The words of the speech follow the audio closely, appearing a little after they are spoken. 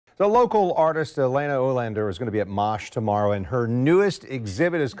The local artist Elena Øhlander is going to be at MOSH tomorrow, and her newest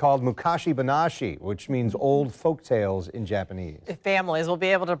exhibit is called Mukashi Banashi, which means old folk tales in Japanese. Families will be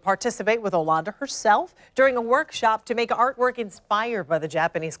able to participate with Øhlander herself during a workshop to make artwork inspired by the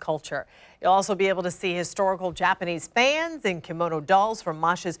Japanese culture. You'll also be able to see historical Japanese fans and kimono dolls from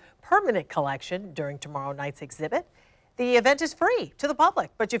MOSH's permanent collection during tomorrow night's exhibit. The event is free to the public,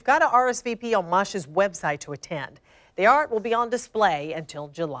 but you've got to RSVP on MOSH's website to attend. The art will be on display until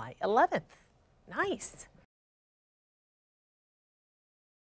July 11th. Nice.